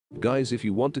Guys, if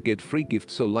you want to get free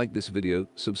gifts, so like this video,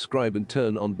 subscribe and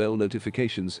turn on bell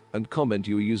notifications and comment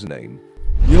your username.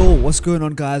 Yo, what's going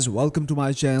on guys, welcome to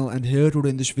my channel, and here today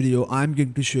in this video I'm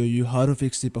going to show you how to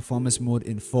fix the performance mode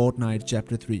in Fortnite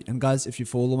chapter 3. And guys, if you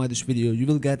follow my this video, you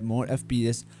will get more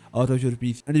FPS out of your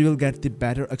PC and you will get the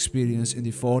better experience in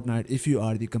the Fortnite if you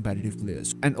are the competitive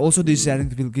players. And also these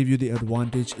settings will give you the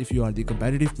advantage if you are the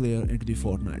competitive player into the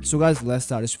Fortnite. So guys, let's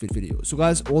start this video. So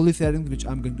guys, all the settings which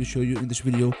I'm going to show you in this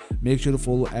video, make sure to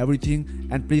follow everything,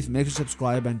 and please make sure to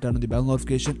subscribe and turn on the bell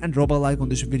notification and drop a like on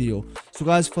this video. So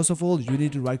guys, first of all, you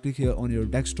need to right click here on your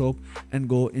desktop and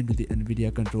go into the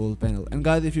Nvidia control panel. And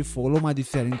guys, if you follow my these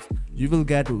settings, you will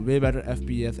get way better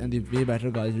FPS and the way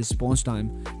better guys response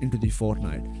time into the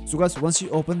Fortnite. So guys, once you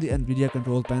open the Nvidia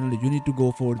control panel, you need to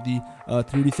go for the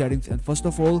 3D settings, and first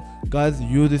of all guys,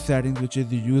 use the settings which is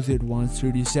the use advanced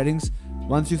 3D settings.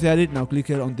 Once you set it, now click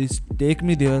here on this take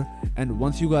me there, and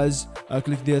once you guys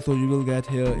click there, so you will get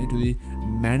here into the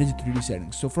manage 3D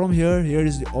settings. So from here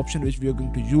is the option which we are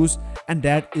going to use, and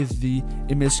that is the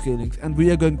image scaling, and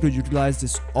we are going to utilize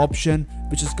this option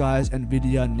which is guys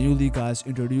Nvidia newly guys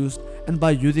introduced, and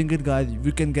by using it guys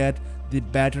we can get the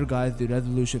better guys the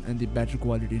resolution and the better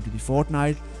quality into the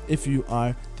Fortnite if you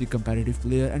are the competitive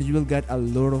player, and you will get a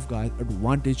lot of guys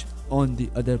advantage on the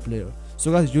other player.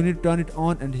 So guys, you need to turn it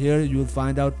on, and here you will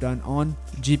find out turn on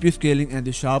GPU scaling and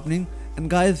the sharpening. And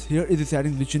guys, here is the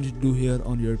settings which you need to do here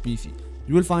on your PC.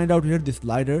 You will find out here this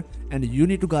slider, and you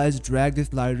need to guys drag this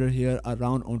slider here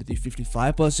around onto the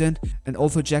 55%, and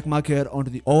also check mark here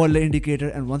onto the overlay indicator.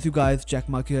 And once you guys check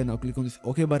mark here, now click on this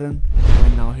OK button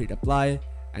and now hit apply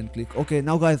and click OK.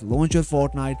 Now guys, launch your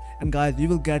Fortnite, and guys you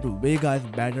will get way guys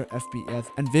better FPS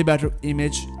and way better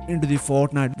image into the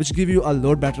Fortnite, which give you a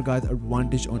lot better guys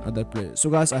advantage on other players. So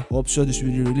guys, I hope so this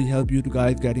video really help you to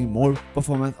guys getting more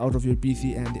performance out of your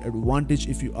PC and the advantage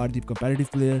if you are the competitive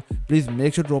player. Please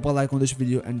make sure to drop a like on this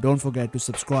video and don't forget to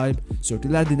subscribe. So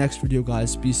till at the next video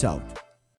guys, peace out.